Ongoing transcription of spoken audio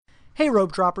Hey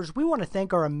Rope Droppers, we want to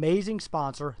thank our amazing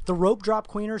sponsor, the Rope Drop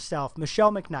Queen herself,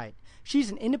 Michelle McKnight. She's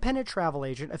an independent travel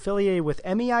agent affiliated with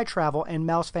MEI Travel and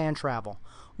Mouse Fan Travel.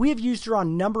 We have used her on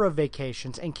a number of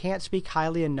vacations and can't speak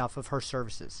highly enough of her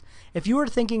services. If you are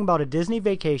thinking about a Disney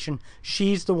vacation,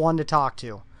 she's the one to talk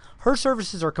to. Her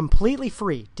services are completely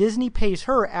free. Disney pays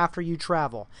her after you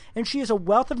travel, and she has a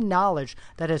wealth of knowledge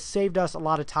that has saved us a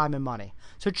lot of time and money.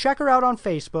 So check her out on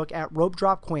Facebook at Rope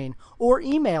Drop Queen or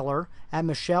email her at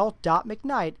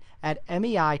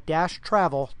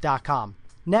michelle.mcknight@mei-travel.com.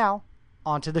 Now,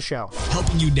 on to the show.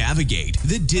 Helping you navigate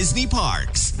the Disney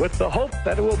parks. With the hope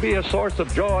that it will be a source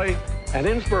of joy and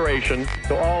inspiration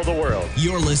to all the world.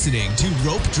 You're listening to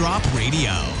Rope Drop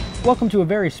Radio. Welcome to a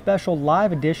very special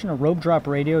live edition of Rope Drop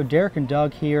Radio. Derek and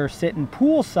Doug here sitting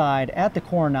poolside at the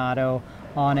Coronado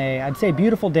on a, I'd say,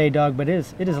 beautiful day, Doug, but it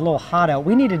is a little hot out.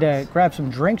 We needed to grab some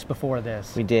drinks before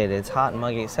this. We did. It's hot and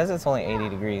muggy. It says it's only 80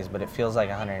 degrees, but it feels like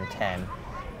 110.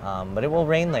 But it will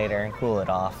rain later and cool it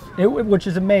off. Which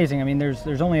is amazing. I mean,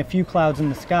 there's only a few clouds in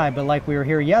the sky, but like we were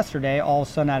here yesterday, all of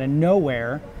a sudden out of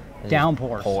nowhere,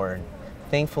 downpours. Poured.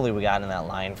 Thankfully, we got in that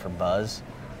line for Buzz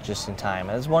just in time.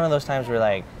 It was one of those times where,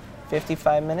 like,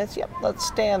 55 minutes, yep, let's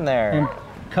stand there.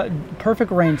 And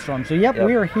perfect rainstorm. So, yep,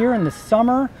 we are here in the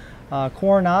summer.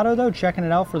 Coronado, though, checking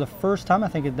it out for the first time. I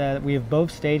think that we have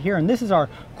both stayed here. And this is our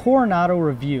Coronado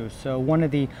review. So, one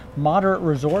of the moderate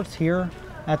resorts here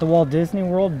at the Walt Disney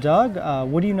World. Doug,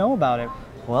 what do you know about it?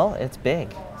 Well, it's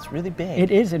big. It's really big. It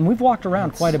is, and we've walked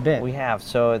around quite a bit. We have.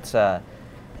 So it's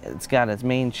got its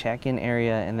main check-in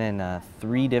area and then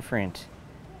 3 different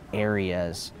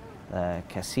areas.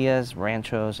 Casillas,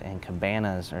 Ranchos, and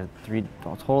Cabanas are 3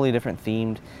 totally different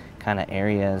themed kind of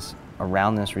areas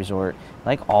around this resort.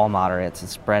 Like all moderates,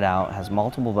 it's spread out, has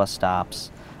multiple bus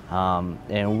stops,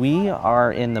 and we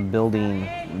are in the building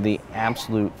the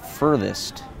absolute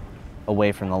furthest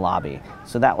away from the lobby.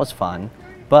 So that was fun.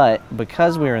 But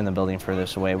because we were in the building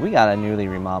furthest away, we got a newly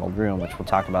remodeled room, which we'll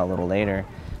talk about a little later.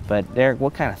 But Derek,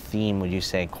 what kind of theme would you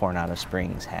say Coronado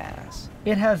Springs has?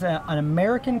 It has an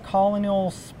American colonial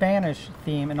Spanish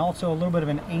theme and also a little bit of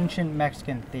an ancient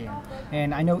Mexican theme.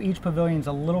 And I know each pavilion's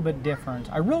a little bit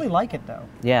different. I really like it though.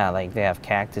 Yeah, like they have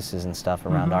cactuses and stuff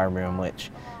around our room,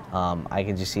 which I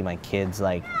can just see my kids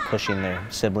like pushing their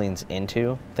siblings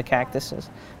into the cactuses,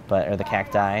 or the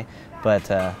cacti. But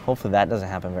hopefully that doesn't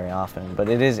happen very often. But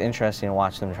it is interesting to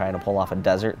watch them try to pull off a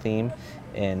desert theme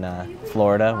in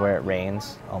Florida, where it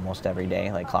rains almost every day,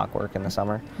 like clockwork in the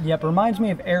summer. Yep, reminds me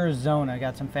of Arizona. I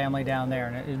got some family down there,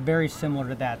 and it's very similar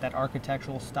to that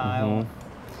architectural style.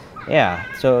 Yeah,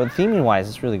 so theming-wise,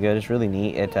 it's really good. It's really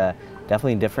neat. It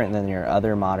definitely different than your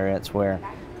other moderates, where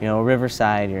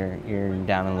Riverside, you're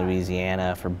down in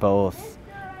Louisiana for both.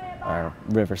 Or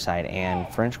Riverside and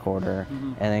French Quarter,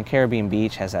 and then Caribbean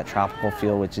Beach has that tropical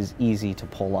feel, which is easy to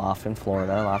pull off in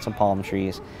Florida. Lots of palm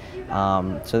trees.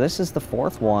 So this is the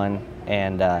 4th one,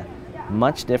 and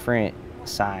much different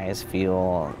size,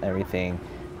 feel, everything,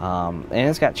 and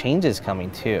it's got changes coming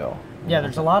too. Yeah,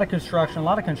 there's a lot of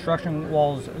construction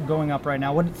walls going up right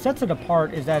now. What sets it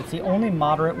apart is that it's the only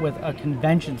moderate with a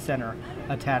convention center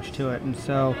attached to it, and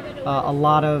so a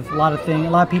lot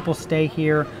of people stay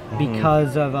here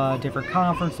because of different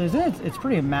conferences. And it's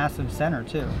pretty a massive center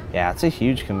too. Yeah, it's a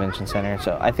huge convention center.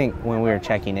 So I think when we were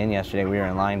checking in yesterday, we were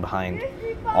in line behind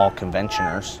all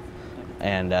conventioners,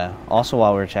 and also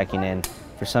while we were checking in,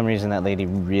 for some reason, that lady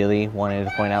really wanted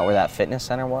to point out where that fitness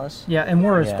center was. Yeah, and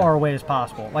we're as far away as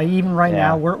possible. Like even right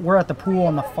now, we're at the pool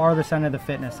on the farthest end of the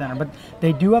fitness center. But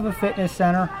they do have a fitness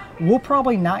center. We'll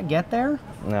probably not get there.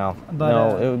 No,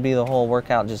 it would be the whole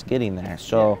workout just getting there.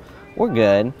 So we're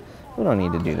good. We don't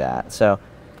need to do that. So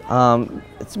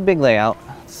it's a big layout.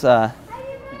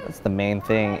 That's the main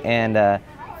thing. And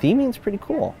theming's pretty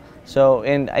cool. So,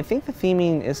 and I think the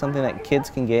theming is something that kids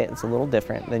can get. It's a little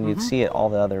different than you'd see at all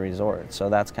the other resorts. So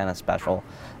that's kind of special,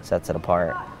 sets it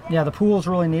apart. Yeah, the pool's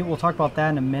really neat. We'll talk about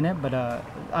that in a minute. But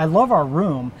I love our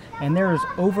room, and there's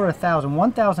over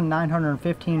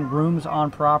 1,915 rooms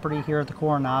on property here at the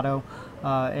Coronado.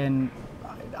 And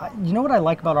you know what I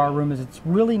like about our room is it's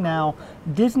really now,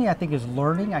 Disney I think is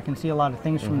learning. I can see a lot of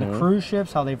things from the cruise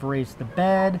ships, how they've raised the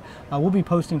bed. We'll be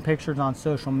posting pictures on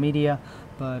social media.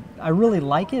 But I really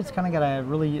like it. It's kind of got a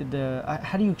really,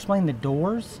 how do you explain the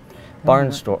doors? Barn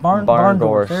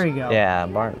doors. There you go. Yeah,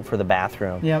 barn for the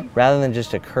bathroom. Yep. Rather than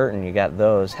just a curtain, you got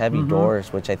those heavy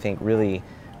doors, which I think really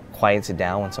quiets it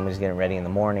down when somebody's getting ready in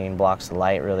the morning, blocks the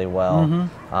light really well.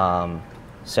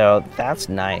 So that's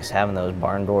nice, having those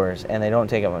barn doors, and they don't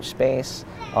take up much space.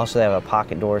 Also, they have a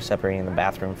pocket door separating the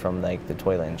bathroom from like the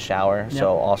toilet and shower.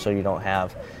 So also you don't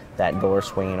have that door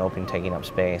swinging open, taking up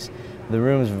space. The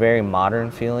room's very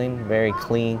modern feeling, very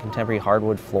clean, contemporary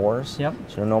hardwood floors. Yep.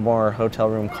 So no more hotel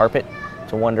room carpet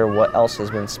to wonder what else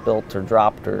has been spilt or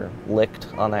dropped or licked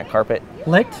on that carpet.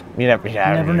 Licked? You never know.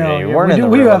 Yeah, You weren't we in do- the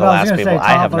we room have- with the I was last gonna people. say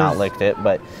I have not toddlers. licked it,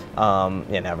 but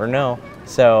you never know.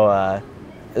 So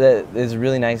it's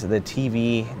really nice. The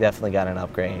TV definitely got an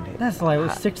upgrade. That's like a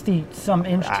 60-some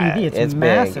inch TV. It's massive.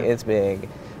 massive. It's big.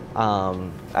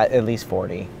 At least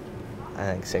 40. I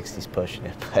think 60's pushing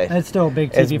it, but It's still a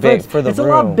big TV. It's big for the it's room.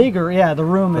 a lot bigger. Yeah, the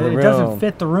room. For the It room. doesn't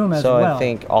fit the room as so well. I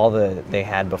think all they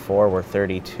had before were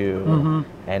 32, Mm-hmm.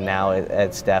 and now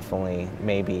it's definitely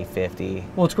maybe 50.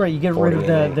 Well, it's great. You get rid of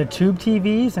 48. the tube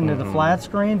TVs and the flat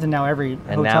screens, and now every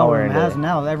And now hotel we're room into has.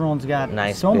 Now everyone's got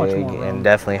Nice, so big, much more room. and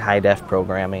definitely high def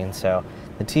programming. So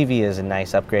the TV is a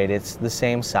nice upgrade. It's the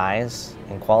same size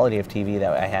and quality of TV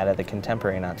that I had at the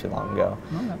Contemporary not too long ago.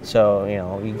 Okay. So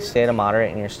you stay at a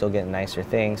moderate and you're still getting nicer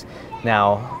things.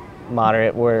 Now,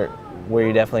 moderate where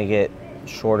you definitely get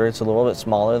shorter. It's a little bit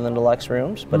smaller than deluxe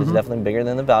rooms, but Mm-hmm. it's definitely bigger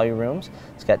than the value rooms.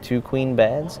 It's got 2 queen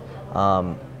beds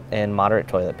and moderate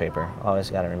toilet paper. Always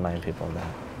got to remind people of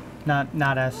that.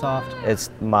 Not as soft. It's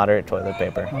moderate toilet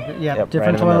paper. Okay, yeah, Yep, right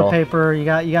different in the middle. toilet paper. You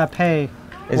got to pay.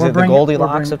 Is Or it the bring- or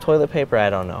Goldilocks bring- of toilet paper? I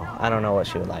don't know. I don't know what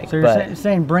she would like. So you're but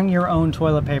saying bring your own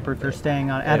toilet paper if you're staying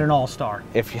at an All-Star.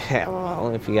 if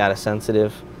you got a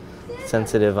sensitive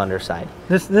underside,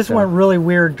 This So, went really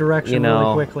weird direction really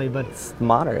know, quickly, but it's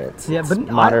moderate. It's, Yeah, it's but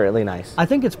moderately nice. I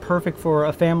think it's perfect for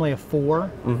a family of 4,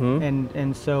 and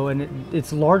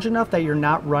it's large enough that you're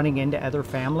not running into other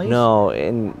families. No,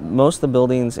 and most of the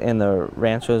buildings in the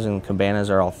ranchos and cabanas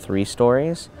are all 3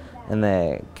 stories. In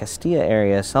the Castilla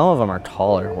area, some of them are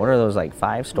taller. What are those, like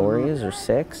 5 stories or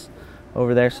 6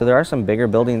 over there? So there are some bigger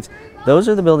buildings. Those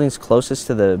are the buildings closest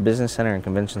to the business center and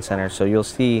convention center. So you'll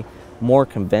see more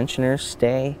conventioners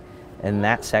stay in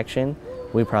that section.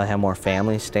 We probably have more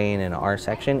families staying in our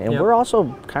section. And Yep. we're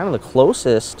also kind of the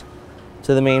closest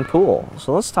to the main pool.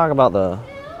 So let's talk about the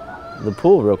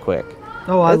pool real quick.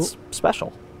 Oh, It's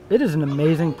special. it is an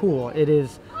amazing pool. It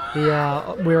is we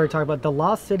already talked about the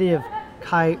lost city of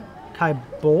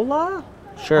Kaibola.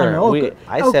 Sure. Oh,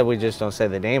 I said we just don't say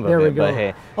the name There of we it, go. but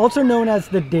hey, Also known as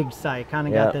the dig site. Kind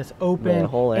of got Yep. this open, The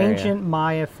whole area. ancient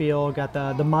Maya feel. Got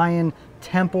the Mayan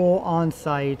temple on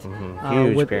site.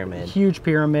 Huge with pyramid. Huge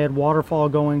pyramid, waterfall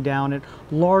going down it.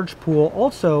 Large pool.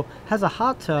 Also has a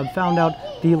hot tub. Found out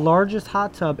the largest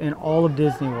hot tub in all of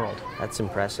Disney World. that's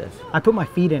impressive. I put my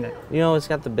feet in it. It's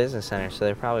got the business center, so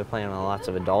they're probably planning on lots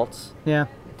of adults. Yeah.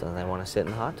 Don't they want to sit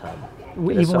in the hot tub?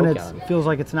 Get a Even when soak it on. feels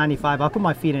like it's 95, I put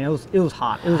my feet in it. It was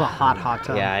hot. It was a hot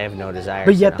tub. Yeah, I have no desire.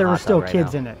 But to sit yet in a there were hot still tub right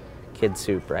kids now. in it. Kid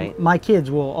soup, right? My kids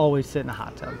will always sit in a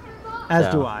hot tub, as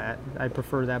So- do I. I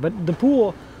prefer that. But the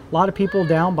pool, a lot of people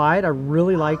down by it. I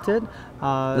really liked it.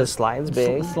 The slide's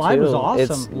big. slide was too. awesome.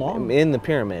 It's Long. in the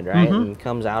pyramid, right? And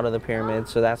comes out of the pyramid,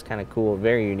 so that's kind of cool.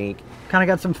 Very unique. Kind of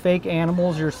got some fake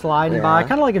animals you're sliding Yeah. by,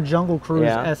 kind of like a Jungle Cruise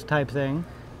Yeah. esque type thing.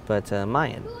 But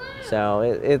Mayan. So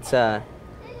it's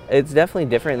definitely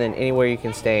different than anywhere you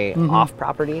can stay off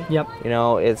property. Yep.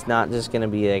 It's not just going to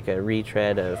be like a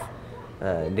retread of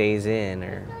Days Inn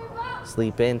or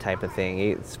Sleep In type of thing.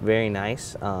 It's very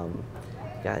nice.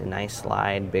 Got a nice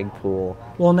slide, big pool.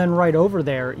 Well, and then right over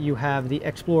there, you have the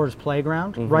Explorers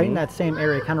Playground, right in that same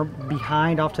area, kind of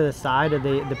behind off to the side of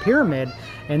the pyramid.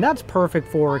 And that's perfect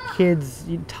for kids,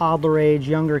 toddler age,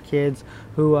 younger kids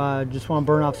who just want to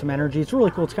burn off some energy. It's really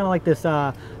cool. It's kind of like this,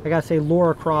 I gotta say,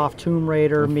 Lara Croft, Tomb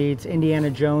Raider meets Indiana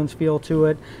Jones feel to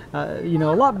it. A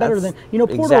lot better That's than,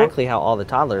 Portal. exactly how all the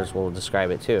toddlers will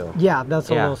describe it too. Yeah, that's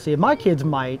what Yeah. we'll see. My kids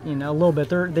might, a little bit.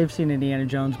 They've seen Indiana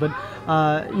Jones, but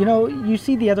you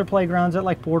see the other playgrounds at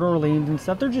like Port Orleans and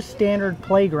stuff. They're just standard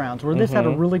playgrounds. Where this had a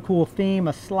really cool theme,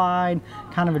 a slide,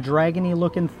 kind of a dragony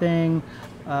looking thing.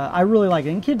 I really like it,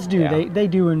 and kids do. Yeah. They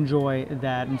do enjoy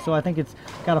that, and so I think it's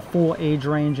got a full age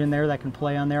range in there that can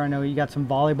play on there. I know you got some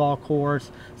volleyball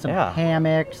courts, some Yeah.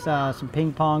 hammocks, some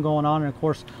ping pong going on, and of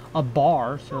course a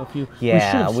bar. So if you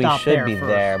Yeah, we we should, should be first.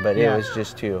 there, but Yeah. it was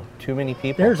just too many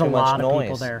people. There's too a much lot of noise.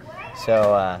 people there.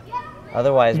 So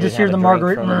otherwise, You we'd just hear have the a drink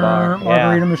margarita from the bar.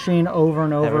 margarita machine over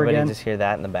and over Everybody again. just hear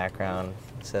that in the background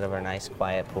instead of our nice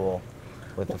quiet pool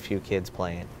with a few kids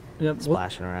playing, Yep. Well,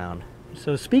 splashing around.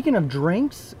 so speaking of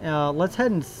drinks, let's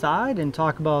head inside and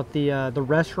talk about the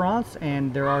restaurants.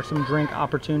 And there are some drink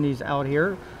opportunities out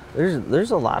here.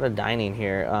 There's a lot of dining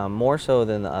here, more so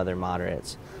than the other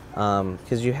moderates,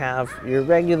 because you have your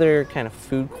regular kind of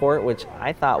food court, which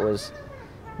I thought was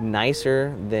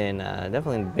nicer than,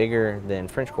 definitely bigger than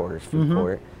French Quarter's food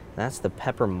court. That's the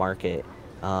Pepper Market.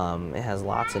 It has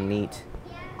lots of neat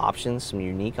options, some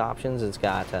unique options. It's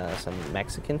got some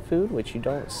Mexican food, which you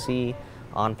don't see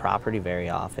on property very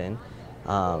often.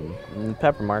 The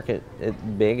Pepper Market,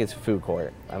 big. It's a food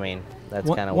court. I mean, that's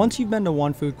kind of once you've been to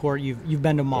one food court, you've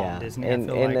been to them all yeah. at Disney. And,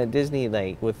 I feel like. At Disney,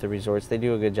 like with the resorts, they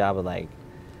do a good job of like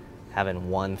having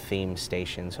one theme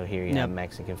station. So here you have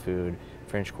Mexican food.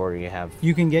 French Quarter, you have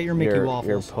you can get your Mickey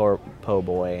waffles, your po'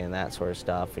 boy, and that sort of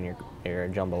stuff, and your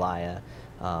jambalaya.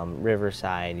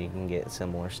 Riverside, you can get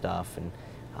similar stuff, and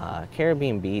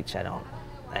Caribbean Beach,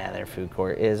 their food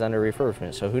court is under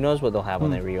refurbishment, so who knows what they'll have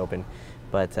when they reopen.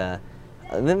 But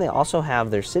then they also have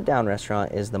their sit-down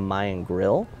restaurant is the Mayan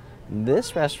Grill.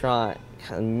 This restaurant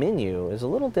menu is a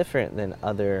little different than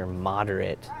other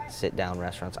moderate sit-down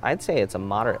restaurants. I'd say it's a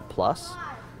moderate plus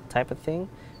type of thing,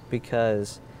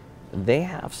 because they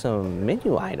have some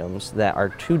menu items that are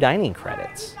 2 dining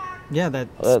credits. Yeah, that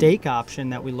steak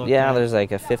option that we looked at. Yeah, there's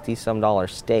like a $50-some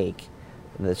steak.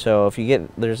 So if you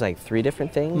get, there's like 3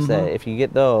 different things that if you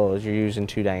get those, you're using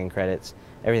 2 dining credits.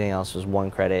 Everything else was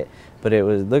 1 credit, but it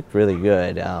looked really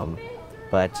good.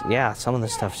 But yeah, some of the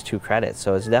stuff's 2 credits,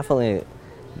 so it's definitely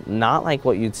not like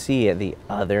what you'd see at the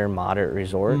other moderate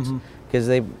resorts, because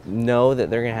they know that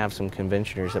they're gonna have some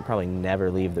conventioners that probably never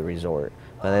leave the resort.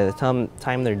 By the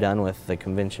time they're done with the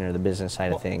convention or the business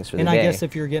side of things for the day. And I guess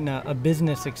if you're getting a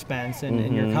business expense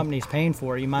and your company's paying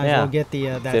for it, you might as well get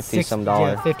the that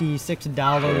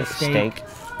 $56 steak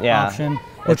option.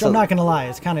 Which I'm not going to lie,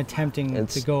 it's kind of tempting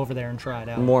to go over there and try it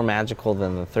out. More magical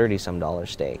than the $30-some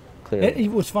steak, clearly.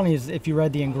 What's funny is if you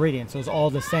read the ingredients, it was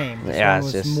all the same.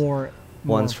 It's just more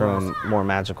one's from more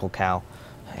magical cow,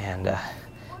 and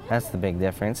that's the big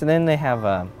difference. And then they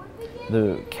have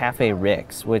the Cafe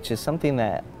Rick's, which is something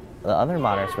that the other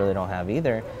moderates really don't have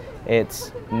either.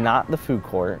 It's not the food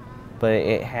court, but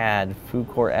it had food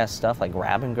court-esque stuff like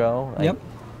grab and go. Like,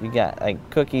 you got like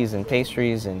cookies and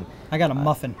pastries, and I got a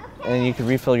muffin. And you could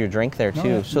refill your drink there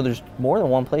too. So there's more than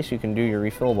one place you can do your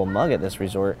refillable mug at this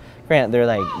resort. Granted, they're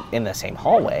like in the same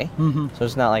hallway, so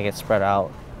it's not like it's spread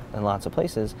out in lots of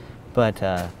places. But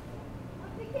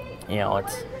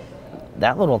it's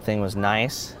that little thing was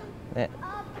nice.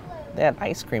 They had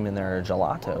ice cream in there, or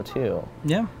gelato too.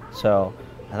 Yeah. So,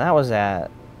 and that was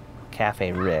at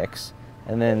Cafe Rick's.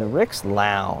 And then the Rick's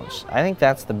Lounge, I think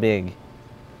that's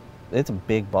it's a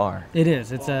big bar. It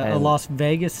is. It's a Las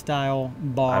Vegas style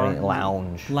bar. I mean,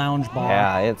 lounge. Lounge bar.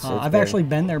 Yeah, it's I've actually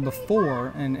been there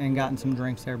before and gotten some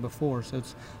drinks there before, so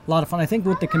it's a lot of fun. I think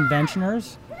with the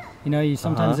conventioners, you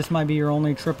sometimes this might be your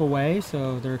only trip away,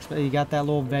 so you got that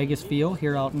little Vegas feel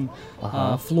here out in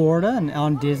Florida and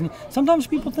on Disney. Sometimes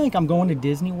people think I'm going to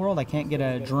Disney World, I can't get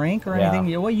a drink or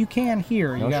anything. Well, you can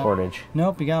here. No shortage.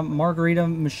 Nope, you got margarita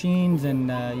machines, and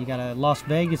you got a Las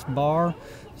Vegas bar.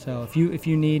 So if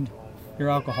you need your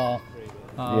alcohol,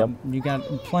 you got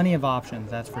plenty of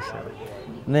options, that's for sure.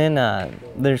 And then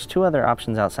there's 2 other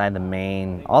options outside the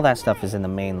main. All that stuff is in the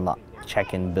main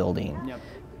check-in building. Yep.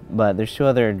 But there's 2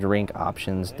 other drink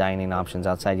options, dining options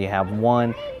outside. You have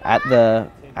one at the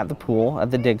pool, at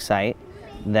the dig site.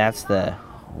 That's the,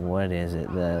 what is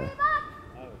it? The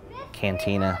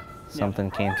Cantina,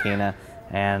 Cantina.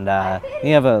 And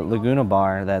you have a Laguna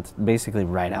bar that's basically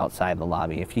right outside the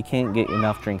lobby. If you can't get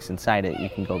enough drinks inside it, you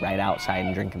can go right outside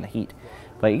and drink in the heat.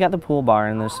 But you got the pool bar,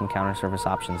 and there's some counter service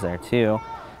options there too.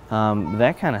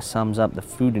 That kind of sums up the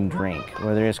food and drink,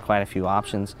 where there is quite a few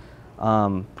options.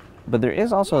 But there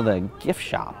is also the gift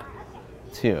shop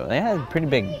too. They had a pretty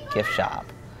big gift shop.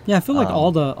 Yeah, I feel like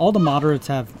all the moderates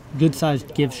have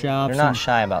good-sized gift shops. They're not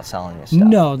shy about selling you stuff.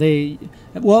 No,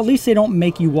 at least they don't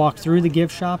make you walk through the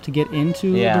gift shop to get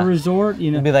into the resort.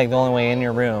 It'd be like the only way in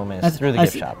your room is through the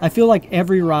gift shop. I feel like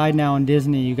every ride now in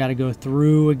Disney, you got to go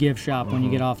through a gift shop when you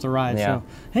get off the ride. Yeah. So,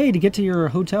 hey, to get to your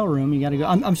hotel room, you got to go.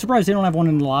 I'm surprised they don't have one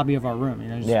in the lobby of our room.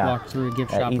 Just walk through a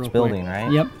gift shop real each building, quick.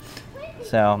 Right? Yep.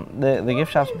 So the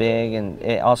gift shop's big, and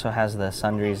it also has the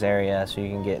sundries area, so you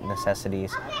can get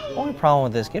necessities. The only problem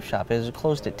with this gift shop is it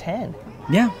closed at 10.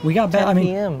 Yeah, we got back. 10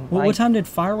 p.m. What time did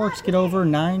fireworks get over?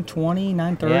 9:20,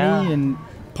 9:30, and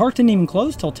park didn't even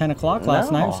close till 10 o'clock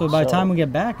last night. So by the time we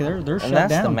get back, they're shut down. And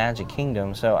that's the Magic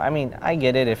Kingdom. So I mean, I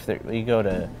get it if you go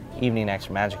to evening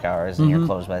extra magic hours and you're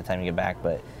closed by the time you get back.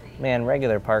 But man,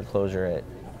 regular park closure at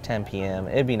 10 p.m.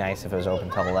 It'd be nice if it was open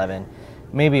till 11.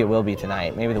 Maybe it will be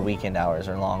tonight. Maybe the weekend hours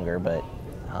are longer, but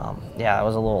that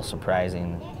was a little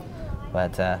surprising.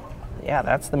 But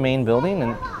that's the main building,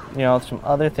 and some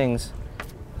other things.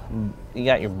 You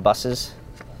got your buses.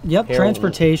 Yep, here,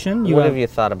 transportation. What have you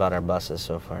thought about our buses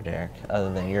so far, Derek?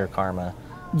 Other than your karma.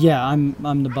 Yeah,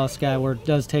 I'm the bus guy. Where it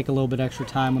does take a little bit extra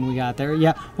time when we got there.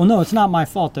 Yeah. Well, no, it's not my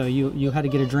fault though. You had to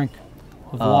get a drink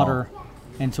of water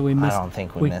and so we missed. I don't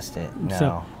think we missed it.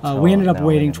 No. So we ended up No,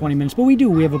 we waiting didn't. 20 minutes, but we do.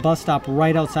 We have a bus stop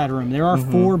right outside our room. There are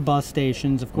 4 bus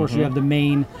stations. Of course, you have the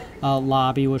main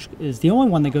lobby, which is the only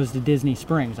one that goes to Disney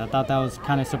Springs. I thought that was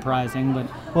kind of surprising, but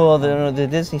Well, the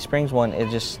Disney Springs one, it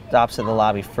just stops at the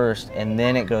lobby first, and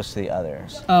then it goes to the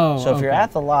others. Oh, So if you're okay.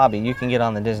 at the lobby, you can get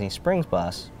on the Disney Springs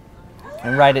bus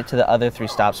and ride it to the other 3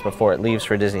 stops before it leaves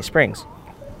for Disney Springs.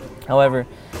 However,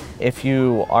 if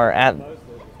you are at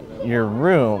your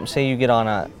room, say you get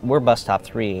on we're bus stop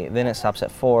 3, then it stops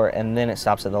at 4, and then it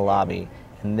stops at the lobby,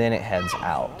 and then it heads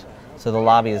out. So the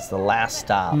lobby is the last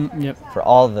stop yep. for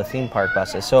all of the theme park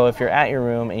buses. So if you're at your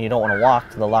room and you don't want to walk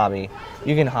to the lobby,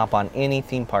 you can hop on any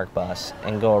theme park bus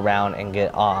and go around and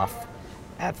get off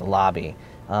at the lobby.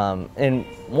 And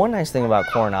one nice thing about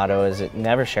Coronado is it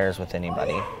never shares with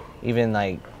anybody. Even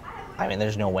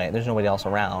there's nobody else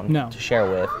around No. to share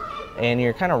with. And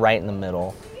you're kind of right in the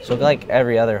middle. So like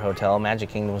every other hotel, Magic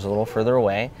Kingdom is a little further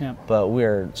away, Yeah. but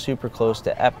we're super close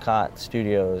to Epcot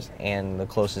Studios and the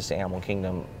closest to Animal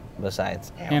Kingdom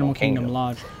besides Animal Kingdom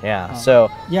Lodge. Yeah, so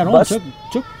Yeah, it only bus-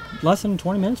 took less than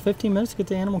 20 minutes, 15 minutes to get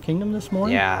to Animal Kingdom this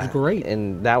morning. yeah, It was great.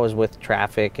 and that was with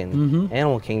traffic. And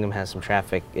Animal Kingdom has some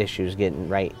traffic issues getting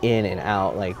right in and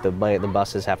out. Like the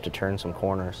buses have to turn some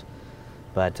corners,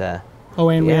 but Oh,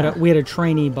 and yeah. we had a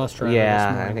trainee bus driver this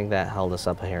yeah, morning. I think that held us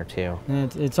up here too.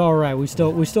 And it's all right. We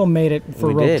still made it for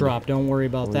We rope did. drop. Don't worry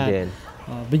about We that. did.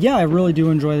 But yeah, I really do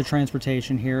enjoy the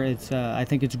transportation here. It's I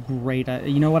think it's great.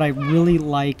 You know what I really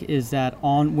like is that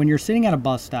when you're sitting at a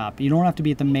bus stop, you don't have to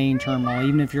be at the main terminal.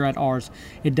 Even if you're at ours,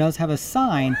 it does have a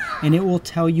sign, and it will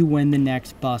tell you when the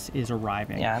next bus is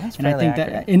arriving. Yeah, that's and I fairly think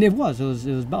accurate. that, and it was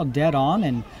about dead on,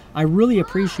 and I really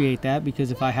appreciate that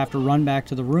because if I have to run back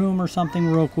to the room or something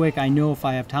real quick, I know if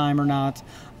I have time or not,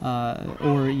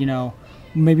 or you know.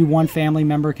 Maybe one family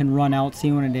member can run out,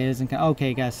 see when it is, and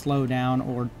okay, guys, slow down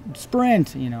or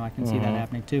sprint. You know, I can see that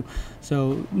happening too.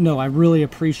 So, no, I really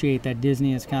appreciate that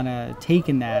Disney has kind of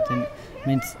taken that. And I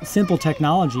mean, it's simple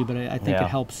technology, but I think Yeah. it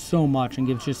helps so much and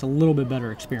gives just a little bit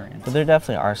better experience. But there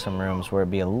definitely are some rooms where it'd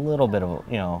be a little bit of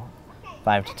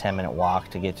 5 to 10 minute walk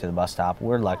to get to the bus stop.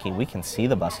 We're lucky; we can see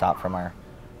the bus stop from our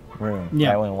room. Yeah.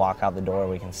 Right when we walk out the door,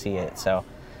 we can see it. So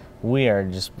we are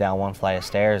just down one flight of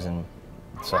stairs and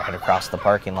it's right across the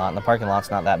parking lot. And the parking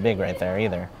lot's not that big right there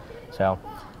either. So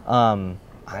I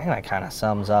think that kind of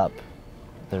sums up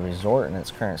the resort in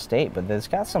its current state. But it's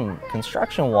got some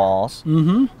construction walls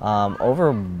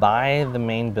over by the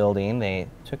main building. They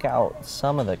took out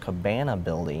some of the cabana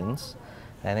buildings.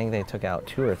 I think they took out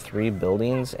 2 or 3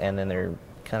 buildings, and then they're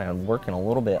kind of working a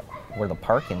little bit where the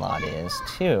parking lot is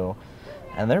too.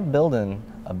 And they're building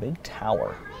a big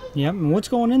tower. Yep. And what's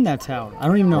going in that tower? I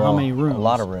don't even know how Well, many rooms. A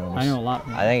lot of rooms. I know a lot.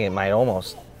 I think it might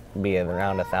almost be at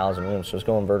around 1,000 rooms. So it's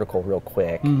going vertical real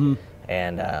quick. And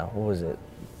what was it?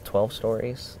 12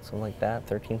 stories, something like that.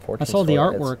 13, 14. I saw the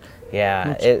stories. artwork.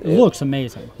 Yeah, It looks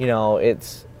amazing. You know,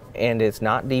 it's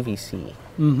not DVC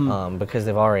because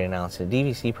they've already announced it.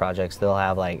 DVC projects, they'll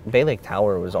have Bay Lake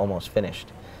Tower was almost finished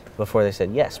before they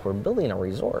said, yes, we're building a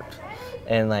resort.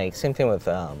 And same thing with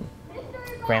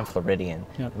Grand Floridian.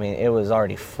 Yep. I mean, it was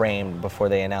already framed before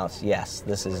they announced, yes,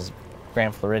 this is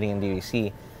Grand Floridian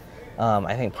DVC.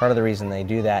 I think part of the reason they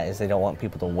do that is they don't want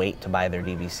people to wait to buy their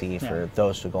DVC for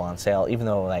those to go on sale, even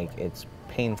though it's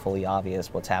painfully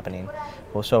obvious what's happening.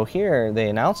 Well, so here they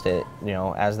announced it,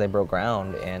 as they broke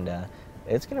ground, and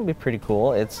it's going to be pretty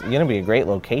cool. It's going to be a great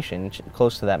location,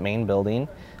 close to that main building,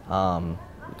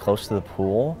 close to the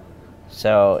pool.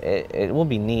 So it will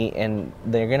be neat, and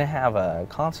they're going to have a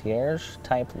concierge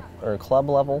type or club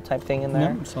level type thing in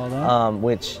there, Yep, saw that.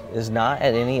 which is not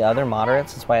at any other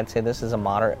moderates. That's why I'd say this is a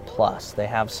moderate plus. They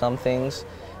have some things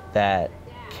that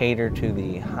cater to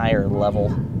the higher level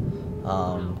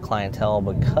clientele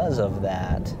because of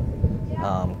that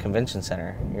convention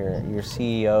center. Your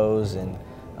CEOs and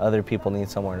other people need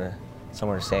somewhere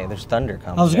to stay. There's thunder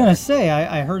coming. I was there. going to say,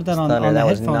 I heard that on Thunder. the That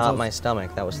was headphones. not my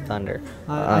stomach. That was thunder.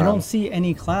 I don't see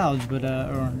any clouds, but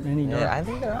or any dark Yeah, I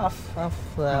think they're off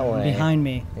that way. behind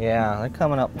me. Yeah, they're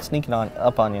coming up, sneaking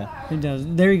up on you. It does.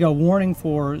 There you go. Warning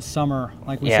for summer,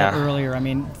 like we Yeah. said earlier. I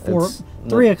mean, It's-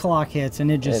 3 o'clock hits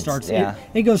and it just It's- starts. yeah.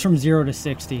 It goes from 0 to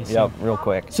 60. So. Yep, real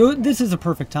quick. So this is a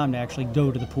perfect time to actually go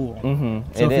to the pool. Mm-hmm.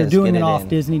 So if you're doing Get it off in.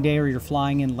 Disney Day or you're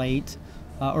flying in late,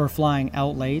 or flying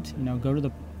out late, go to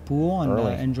the pool and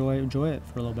Early. enjoy it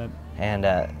for a little bit. And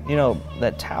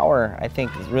that tower, I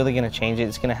think, is really going to change it.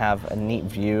 It's going to have a neat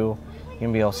view. You're going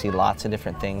to be able to see lots of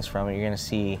different things from it. You're going to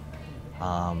see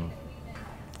Star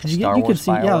You can Wars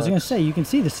see. Yeah, I was going fireworks. to say you can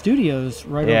see the studios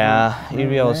right Yeah, over. you'd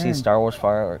be able to see there. Star Wars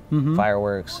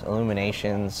fireworks,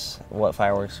 illuminations, what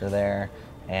fireworks are there,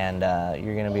 and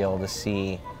you're going to be able to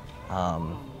see,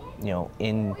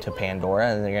 into Pandora.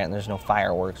 And there's no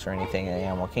fireworks or anything in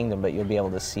Animal Kingdom, but you'll be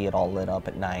able to see it all lit up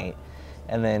at night,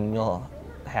 and then you'll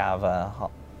have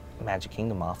Magic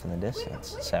Kingdom off in the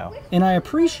distance. So, and I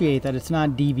appreciate that it's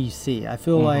not DVC. I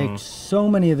feel like so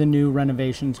many of the new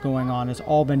renovations going on has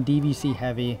all been DVC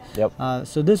heavy. Yep.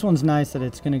 So this one's nice that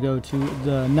it's going to go to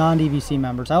the non-DVC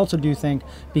members. I also do think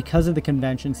because of the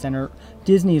convention center,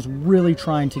 Disney is really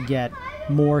trying to get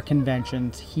more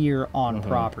conventions here on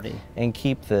property and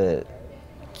keep the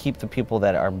people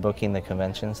that are booking the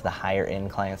conventions, the higher end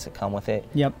clients that come with it,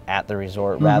 at the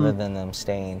resort, rather than them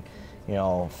staying,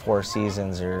 Four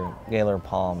Seasons or Gaylord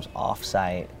Palms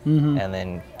off-site, and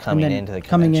then coming into the convention.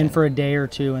 Coming in for a day or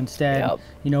two instead,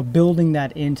 building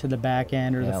that into the back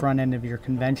end or the front end of your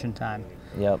convention time.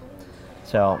 Yep.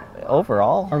 So,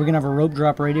 overall... Are we going to have a rope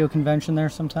drop radio convention there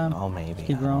sometime? Oh, maybe.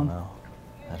 Keep growing?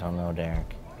 I don't know,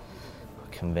 Derek.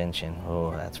 Convention.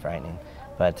 Oh, that's frightening.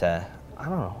 But, I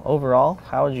don't know. Overall,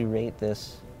 how would you rate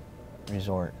this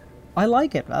resort? I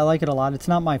like it. I like it a lot. It's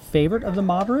not my favorite of the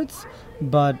moderates,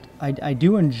 but I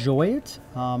do enjoy it.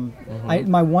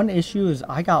 My one issue is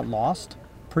I got lost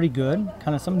pretty good.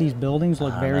 Kind of some of these buildings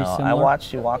look very similar. I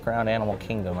watched you walk around Animal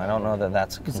Kingdom. I don't know that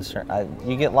that's a concern.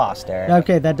 You get lost, Eric.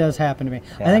 Okay, that does happen to me.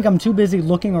 Yeah. I think I'm too busy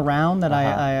looking around that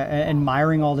I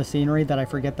admiring all the scenery that I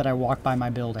forget that I walked by my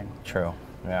building. True.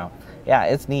 Yeah. Yeah,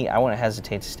 it's neat. I wouldn't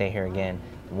hesitate to stay here again.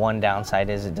 One downside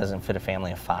is it doesn't fit a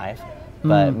family of 5.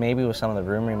 But maybe with some of the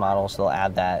room remodels, they'll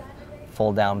add that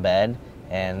fold-down bed,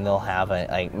 and they'll have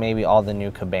maybe all the new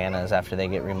cabanas after they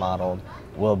get remodeled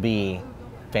will be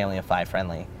family of 5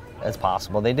 friendly. That's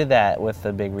possible. They did that with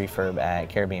the big refurb at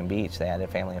Caribbean Beach. They added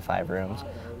family of 5 rooms,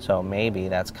 so maybe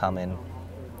that's coming.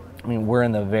 I mean, we're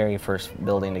in the very first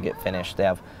building to get finished. They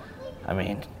have,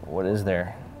 what is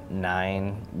there?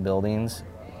 9 buildings.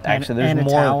 Actually, there's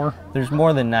more. Tower. There's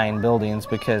more than 9 buildings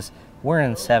because we're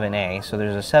in 7A, so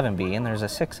there's a 7B, and there's a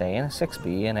 6A, and a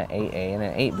 6B, and an 8A, and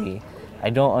an 8B. I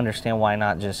don't understand why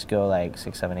not just go like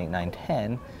 6, 7, 8, 9,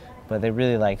 10, but they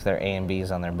really like their A and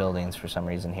Bs on their buildings for some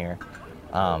reason here.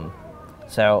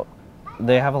 So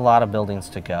they have a lot of buildings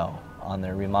to go on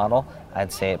their remodel.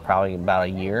 I'd say it probably about a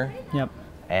year. Yep.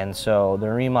 And so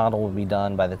the remodel will be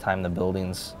done by the time the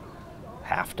building's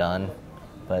half done.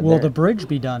 But will the bridge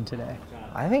be done today?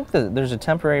 I think there's a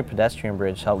temporary pedestrian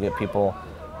bridge to help get people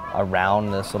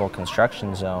around this little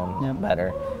construction zone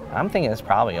better. I'm thinking it's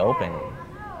probably open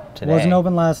today. It wasn't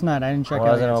open last night. I didn't check it out.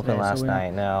 It wasn't open last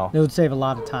night, no. It would save a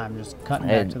lot of time just cutting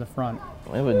back to the front.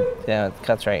 It would, it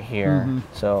cuts right here.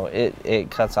 So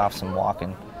it cuts off some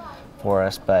walking for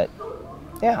us. But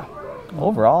yeah,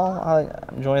 overall,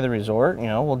 I enjoy the resort.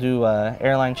 We'll do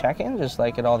airline check-in just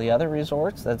like at all the other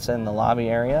resorts that's in the lobby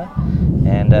area,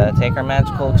 and take our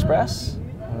Magical Express,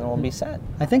 and then we'll be set.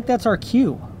 I think that's our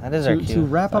cue. That is our cue. To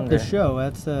wrap up the show.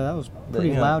 That was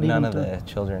pretty loud. None of the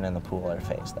children in the pool are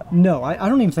phased, though. No, I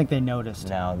don't even think they noticed.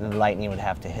 No, the lightning would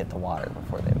have to hit the water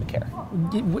before they would care.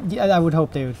 I would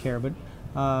hope they would care, but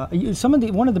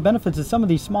one of the benefits of some of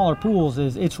these smaller pools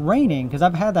is it's raining, because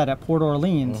I've had that at Port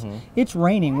Orleans. It's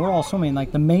raining. We're all swimming.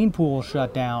 Like the main pool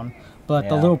shut down, but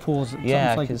the little pools.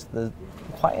 Yeah, because the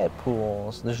quiet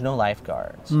pools, there's no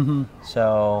lifeguards.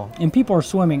 So. And people are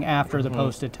swimming after the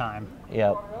posted time.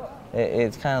 Yep.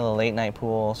 It's kind of the late night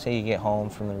pool. Say you get home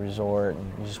from the resort and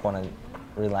you just want to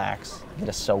relax, get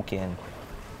a soak in.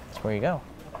 That's where you go.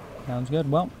 Sounds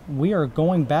good. Well, we are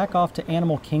going back off to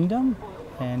Animal Kingdom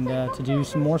and to do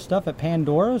some more stuff at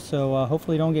Pandora. So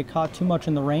hopefully don't get caught too much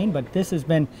in the rain. But this has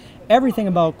been everything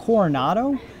about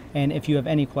Coronado. And if you have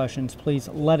any questions, please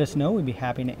let us know. We'd be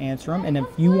happy to answer them. And if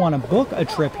you want to book a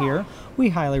trip here, we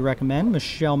highly recommend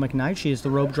Michelle McKnight. She is the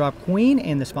Rope Drop Queen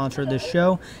and the sponsor of this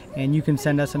show. And you can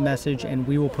send us a message and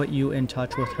we will put you in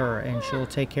touch with her. And she'll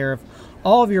take care of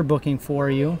all of your booking for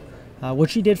you, what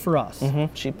she did for us.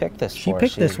 She picked this She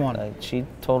picked this one. She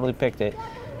totally picked it.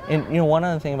 And one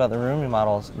other thing about the room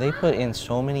remodels, they put in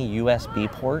so many USB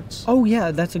ports. Oh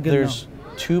yeah, that's a good There's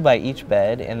 2 by each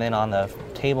bed, and then on the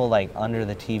table, like under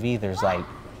the TV, there's like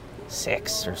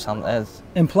 6 or something.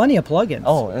 And plenty of plugins.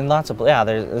 Oh, and lots of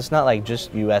it's not like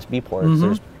just USB ports.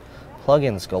 There's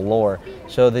plugins galore.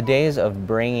 So the days of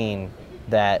bringing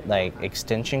that like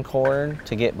extension cord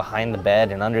to get behind the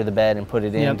bed and under the bed and put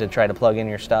it in to try to plug in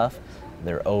your stuff,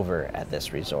 they're over at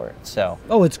this resort. So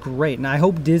it's great, and I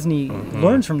hope Disney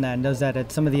learns from that and does that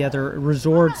at some of the other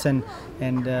resorts, and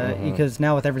because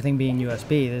now with everything being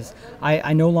USB,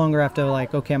 I no longer have to I'm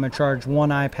gonna charge one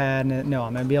iPad. No,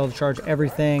 I'm gonna be able to charge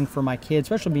everything for my kids,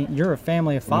 especially you're a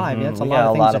family of 5. That's a lot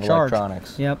of things to charge.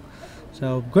 Electronics. Yep.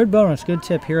 So good bonus, good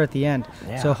tip here at the end.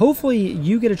 Yeah. So hopefully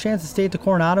you get a chance to stay at the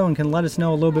Coronado and can let us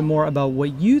know a little bit more about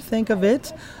what you think of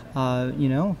it.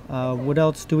 What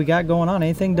else do we got going on?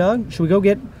 Anything, Doug? Should we go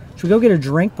get a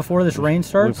drink before this rain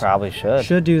starts? We probably should.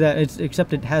 Should do that.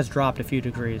 Except it has dropped a few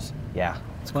degrees. Yeah,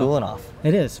 it's cooling off.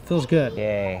 It is. Feels good.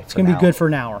 Yay. It's going to be good for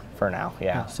an hour. For now,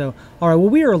 yeah. So, all right, well,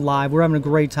 we are live. We're having a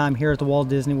great time here at the Walt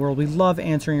Disney World. We love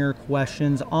answering your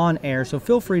questions on air, so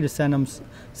feel free to send us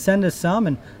some,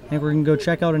 and I think we're going to go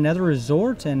check out another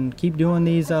resort and keep doing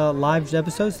these live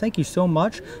episodes. Thank you so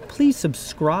much. Please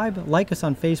subscribe, like us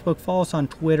on Facebook, follow us on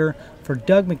Twitter. For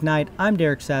Doug McKnight, I'm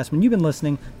Derek Sassman. You've been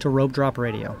listening to Rope Drop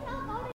Radio.